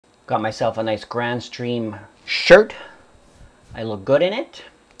Got myself a nice Grandstream shirt. I look good in it.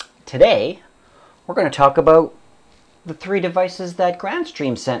 Today, we're going to talk about the 3 devices that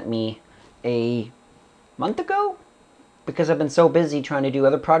Grandstream sent me a month ago. Because I've been so busy trying to do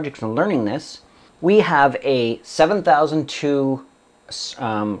other projects and learning this. We have a 7002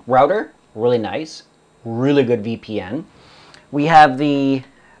 router, really nice, really good VPN. We have the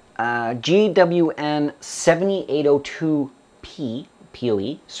GWN 7802P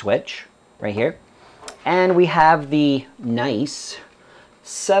PoE switch right here, and we have the nice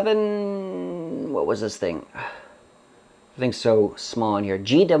what was this thing? I think so small in here.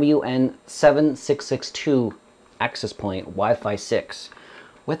 GWN 7662 access point Wi-Fi 6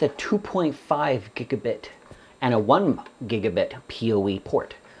 with a 2.5 gigabit and a 1 gigabit PoE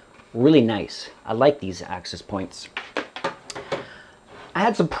port. Really nice. I like these access points. I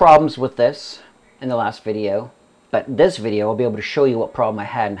had some problems with this in the last video, but this video I'll be able to show you what problem I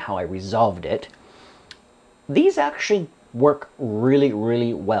had and how I resolved it. These actually work really,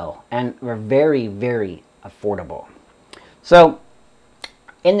 really well and are very, very affordable. So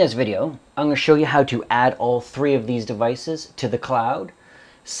in this video, I'm going to show you how to add all 3 of these devices to the cloud,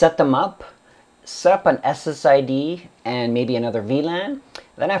 set them up, set up an SSID and maybe another VLAN.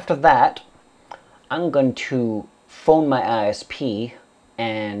 Then after that, I'm going to phone my ISP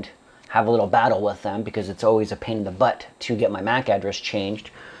and have a little battle with them because it's always a pain in the butt to get my MAC address changed.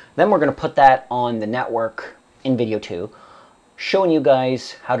 Then we're going to put that on the network in video 2, showing you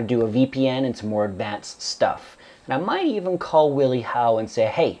guys how to do a VPN and some more advanced stuff. And I might even call Willie Howe and say,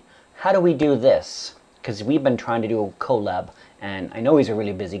 hey, how do we do this? Because we've been trying to do a collab, and I know he's a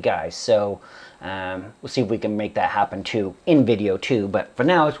really busy guy, so we'll see if we can make that happen too in video 2. But for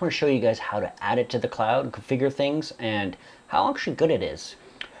now, I just want to show you guys how to add it to the cloud, configure things, and how actually good it is.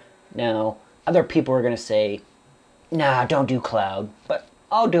 Now, other people are going to say, nah, don't do cloud, but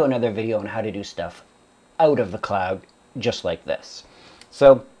I'll do another video on how to do stuff out of the cloud, just like this.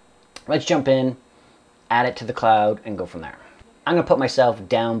 So let's jump in, add it to the cloud, and go from there. I'm going to put myself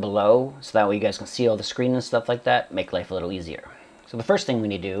down below so that way you guys can see all the screen and stuff like that, make life a little easier. So the first thing we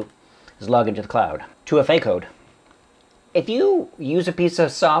need to do is log into the cloud. 2FA code. If you use a piece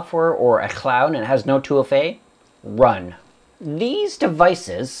of software or a cloud and it has no 2FA, run. These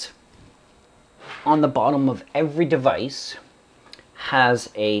devices on the bottom of every device has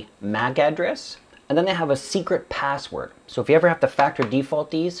a MAC address, and then they have a secret password. So if you ever have to factory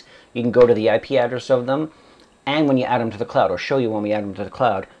default these, you can go to the IP address of them, and when you add them to the cloud, I'll show you when we add them to the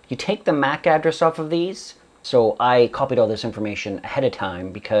cloud, you take the MAC address off of these. So I copied all this information ahead of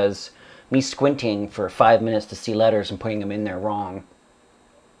time because me squinting for 5 minutes to see letters and putting them in there wrong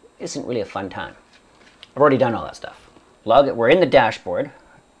isn't really a fun time. I've already done all that stuff. Log it, we're in the dashboard.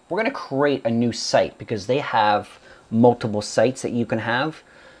 We're going to create a new site because they have multiple sites that you can have.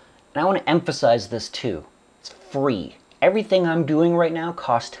 And I want to emphasize this too. It's free. Everything I'm doing right now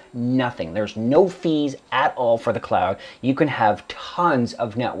costs nothing. There's no fees at all for the cloud. You can have tons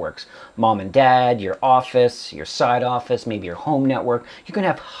of networks. Mom and dad, your office, your side office, maybe your home network. You can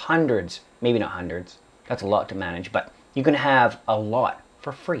have hundreds, maybe not hundreds. That's a lot to manage, but you can have a lot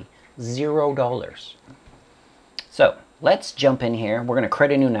for free. $0. So let's jump in here. We're going to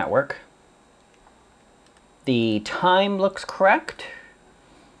create a new network. The time looks correct.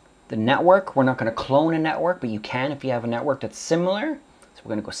 The network, we're not going to clone a network, but you can if you have a network that's similar. So we're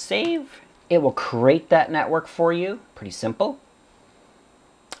going to go save. It will create that network for you. Pretty simple.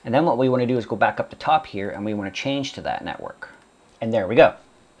 And then what we want to do is go back up the top here and we want to change to that network. And there we go.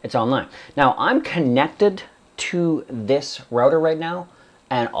 It's online. Now I'm connected to this router right now,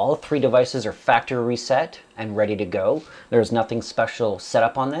 and all 3 devices are factory reset and ready to go. There's nothing special set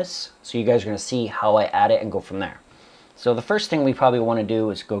up on this, so you guys are going to see how I add it and go from there. So the first thing we probably want to do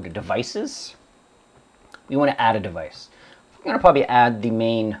is go to devices. We want to add a device. We're going to probably add the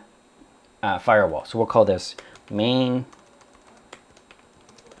main firewall. So we'll call this main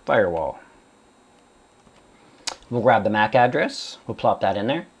firewall. We'll grab the MAC address. We'll plop that in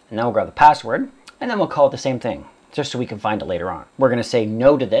there. And then we'll grab the password. And then we'll call it the same thing, just so we can find it later on. We're going to say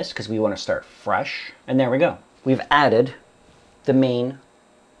no to this because we want to start fresh. And there we go. We've added the main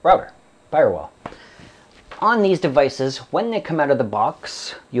router, firewall. On these devices, when they come out of the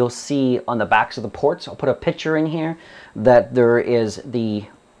box, you'll see on the backs of the ports, I'll put a picture in here, that there is the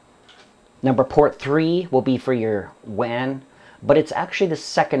number port 3 will be for your WAN, but it's actually the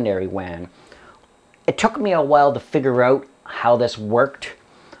secondary WAN. It took me a while to figure out how this worked.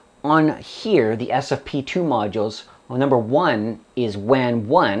 On here, the SFP2 modules, well, number 1 is WAN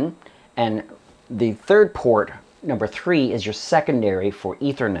 1, and the third port, number 3, is your secondary for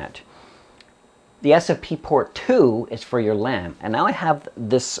Ethernet. The SFP port 2 is for your LAN. And now I have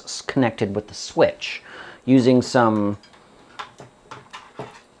this connected with the switch using some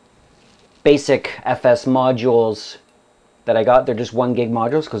basic FS modules that I got. They're just 1 gig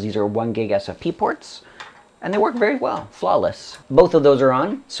modules because these are 1 gig SFP ports. And they work very well, flawless. Both of those are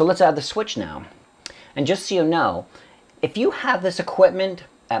on. So let's add the switch now. And just so you know, if you have this equipment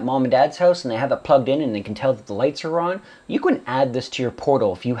at mom and dad's house and they have it plugged in and they can tell that the lights are on, you can add this to your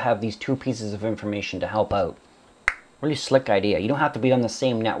portal if you have these 2 pieces of information to help out. Really slick idea. You don't have to be on the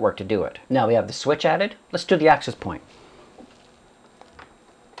same network to do it. Now we have the switch added. Let's do the access point.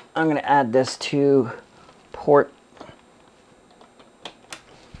 I'm going to add this to port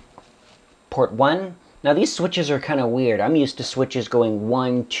 1. Now these switches are kind of weird. I'm used to switches going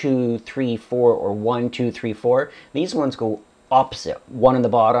 1, 2, 3, 4 or 1, 2, 3, 4. These ones go opposite. 1 on the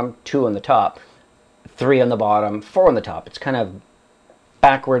bottom, 2 on the top, 3 on the bottom, 4 on the top. It's kind of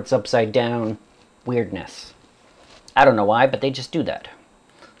backwards, upside down weirdness. I don't know why, but they just do that.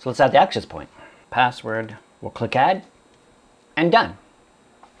 So let's add the access point. Password. We'll click add and done.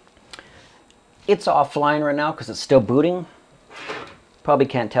 It's offline right now because it's still booting. Probably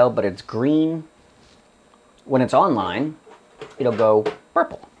can't tell, but it's green. When it's online, it'll go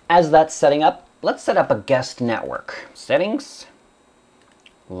purple. As that's setting up, let's set up a guest network. Settings,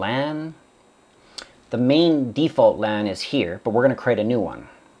 LAN. The main default LAN is here, but we're going to create a new one.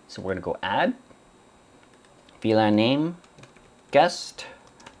 So we're going to go add, VLAN name, guest,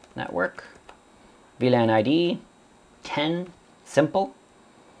 network, VLAN ID, 10, simple.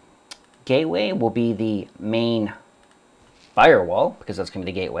 Gateway will be the main firewall, because that's going to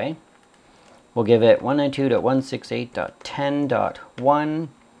be the gateway. We'll give it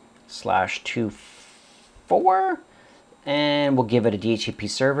 192.168.10.1/24, and we'll give it a DHCP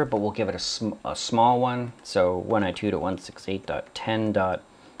server, but we'll give it a small one. So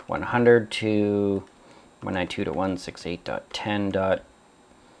 192.168.10.100 to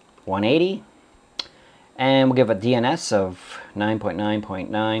 192.168.10.180. And we'll give a DNS of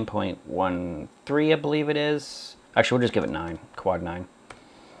 9.9.9.13, I believe it is. Actually, we'll just give it 9, quad 9.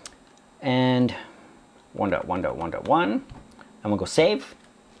 And 1.1.1.1. And we'll go save.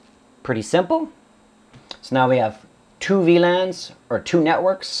 Pretty simple. So now we have 2 VLANs, or 2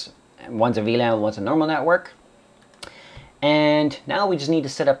 networks. And one's a VLAN, one's a normal network. And now we just need to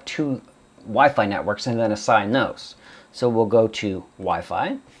set up 2 Wi-Fi networks and then assign those. So we'll go to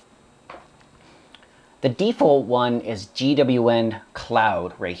Wi-Fi. The default one is GWN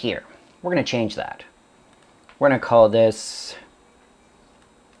Cloud right here. We're going to change that. We're going to call this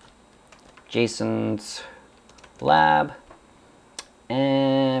Jason's Lab.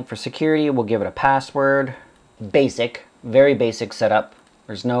 And for security, we'll give it a password. Basic, very basic setup.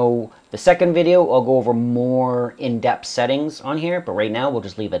 There's no, the second video, I'll go over more in-depth settings on here, but right now we'll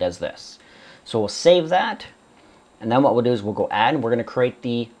just leave it as this. So we'll save that. And then what we'll do is we'll go add, and we're going to create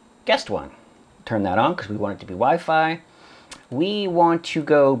the guest one. Turn that on because we want it to be Wi-Fi. We want to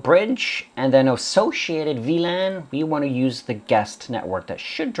go bridge, and then associated VLAN, we want to use the guest network. That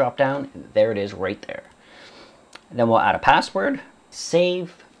should drop down. There it is right there. And then we'll add a password,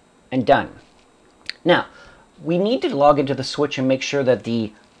 save, and done. Now, we need to log into the switch and make sure that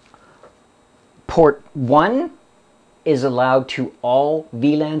the port 1 is allowed to all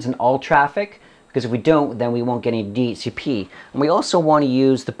VLANs and all traffic, because if we don't, then we won't get any DHCP. And we also want to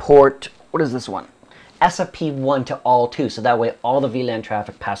use the port, what is this one? SFP1 to all 2, so that way all the VLAN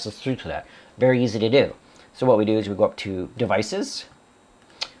traffic passes through to that. Very easy to do. So what we do is we go up to devices,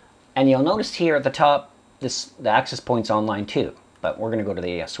 and you'll notice here at the top, the access point's online too, but we're going to go to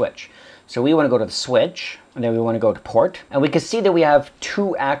the switch. So we want to go to the switch, and then we want to go to port, and we can see that we have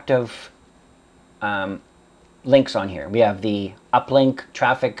 2 active links on here. We have the uplink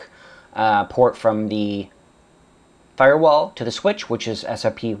traffic port from the firewall to the switch, which is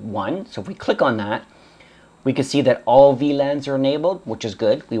SFP1. So if we click on that, we can see that all VLANs are enabled, which is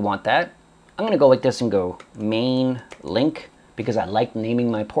good. We want that. I'm going to go like this and go main link because I like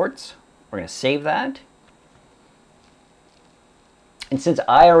naming my ports. We're going to save that. And since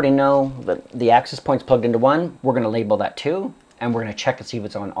I already know that the access point's plugged into 1, we're going to label that too, and we're going to check and see if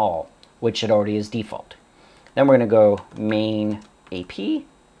it's on all, which it already is default. Then we're going to go main AP.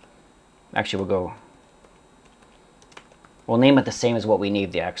 Actually, we'll name it the same as what we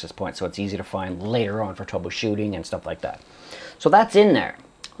named the access point, so it's easy to find later on for troubleshooting and stuff like that. So that's in there.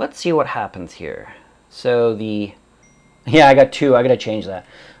 Let's see what happens here. So yeah, I got 2. I got to change that.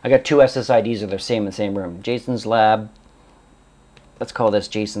 I got 2 SSIDs that are in the same room. Jason's Lab. Let's call this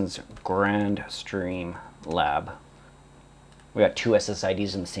Jason's Grandstream Lab. We got 2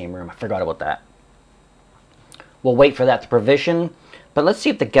 SSIDs in the same room. I forgot about that. We'll wait for that to provision, but let's see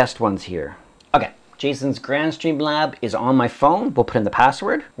if the guest one's here. Okay. Jason's Grandstream Lab is on my phone. We'll put in the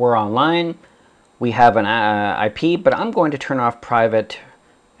password. We're online. We have an IP, but I'm going to turn off private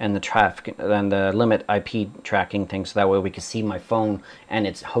and the traffic and the limit IP tracking thing, so that way we can see my phone and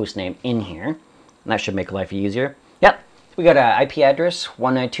its host name in here. And that should make life easier. Yep, we got an IP address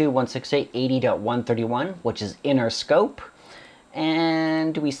 192.168.80.131, which is in our scope.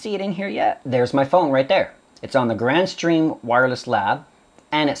 And do we see it in here yet? There's my phone right there. It's on the Grandstream Wireless Lab,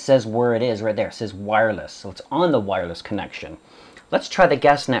 and it says where it is right there. It says wireless, so it's on the wireless connection. Let's try the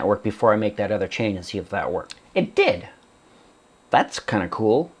guest network before I make that other change and see if that worked. It did. That's kind of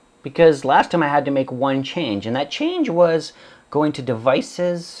cool, because last time I had to make one change, and that change was going to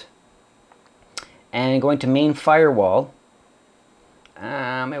devices and going to main firewall.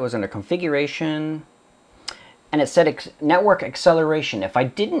 It was under configuration, and it said network acceleration. If I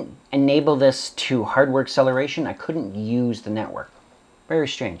didn't enable this to hardware acceleration, I couldn't use the network. Very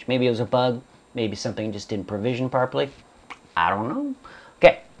strange. Maybe it was a bug, maybe something just didn't provision properly. I don't know.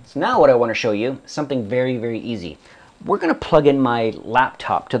 Okay, so now what I want to show you is something very, very easy. We're going to plug in my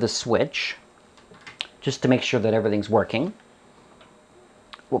laptop to the switch just to make sure that everything's working.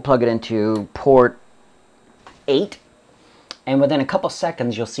 We'll plug it into port 8, and within a couple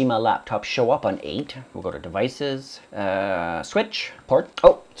seconds you'll see my laptop show up on 8. We'll go to devices, switch, port.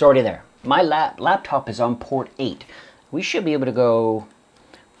 Oh, it's already there. My laptop is on port 8. We should be able to go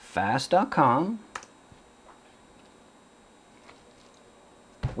fast.com.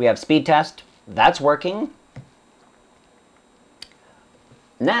 We have speed test. That's working.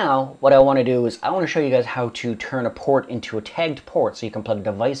 Now, what I want to do is I want to show you guys how to turn a port into a tagged port so you can plug a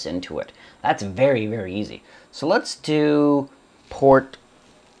device into it. That's very, very easy. So let's do port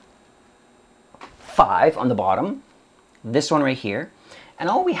 5 on the bottom. This one right here. And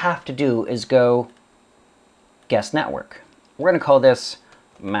all we have to do is go guest network. We're going to call this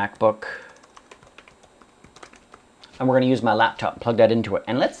MacBook. And we're going to use my laptop, plug that into it.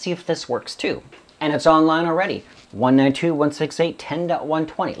 And let's see if this works too. And it's online already.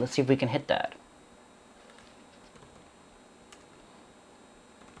 192.168.10.120. Let's see if we can hit that.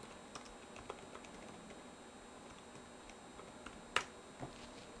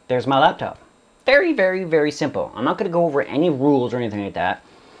 There's my laptop. Very, very, very simple. I'm not going to go over any rules or anything like that.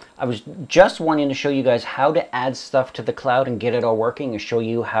 I was just wanting to show you guys how to add stuff to the cloud and get it all working, and show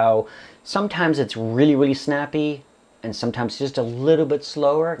you how sometimes it's really, really snappy and sometimes just a little bit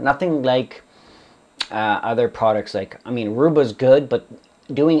slower. Nothing like other products. Like, I mean, Aruba's good, but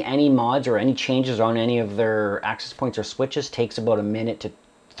doing any mods or any changes on any of their access points or switches takes about a minute to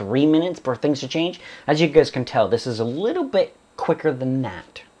 3 minutes for things to change. As you guys can tell, this is a little bit quicker than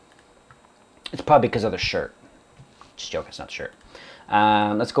that. It's probably because of the shirt. Just joking, it's not the shirt.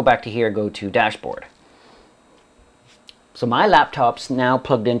 Let's go back to here, go to dashboard. So my laptop's now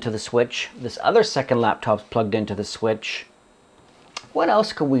plugged into the switch. This other second laptop's plugged into the switch. What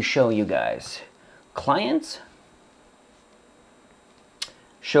else can we show you guys? Clients.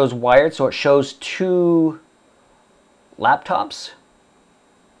 Shows wired, so it shows 2 laptops.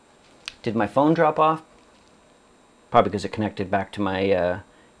 Did my phone drop off? Probably because it connected back to my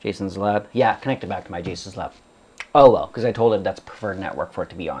Jason's Lab. Yeah, connected back to my Jason's Lab. Oh well, because I told it that's preferred network for it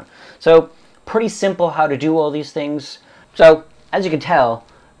to be on. So pretty simple how to do all these things. So as you can tell,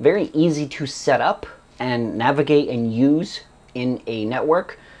 very easy to set up and navigate and use in a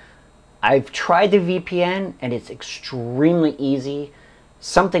network. I've tried the VPN and it's extremely easy.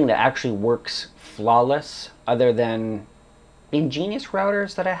 Something that actually works flawless, other than ingenious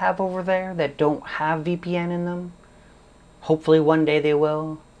routers that I have over there that don't have VPN in them. Hopefully one day they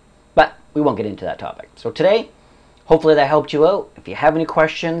will, but we won't get into that topic. So today, hopefully that helped you out. If you have any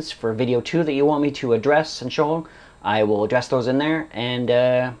questions for video 2 that you want me to address and show, I will address those in there, and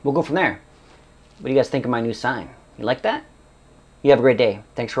we'll go from there. What do you guys think of my new sign? You like that? You have a great day.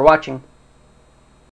 Thanks for watching.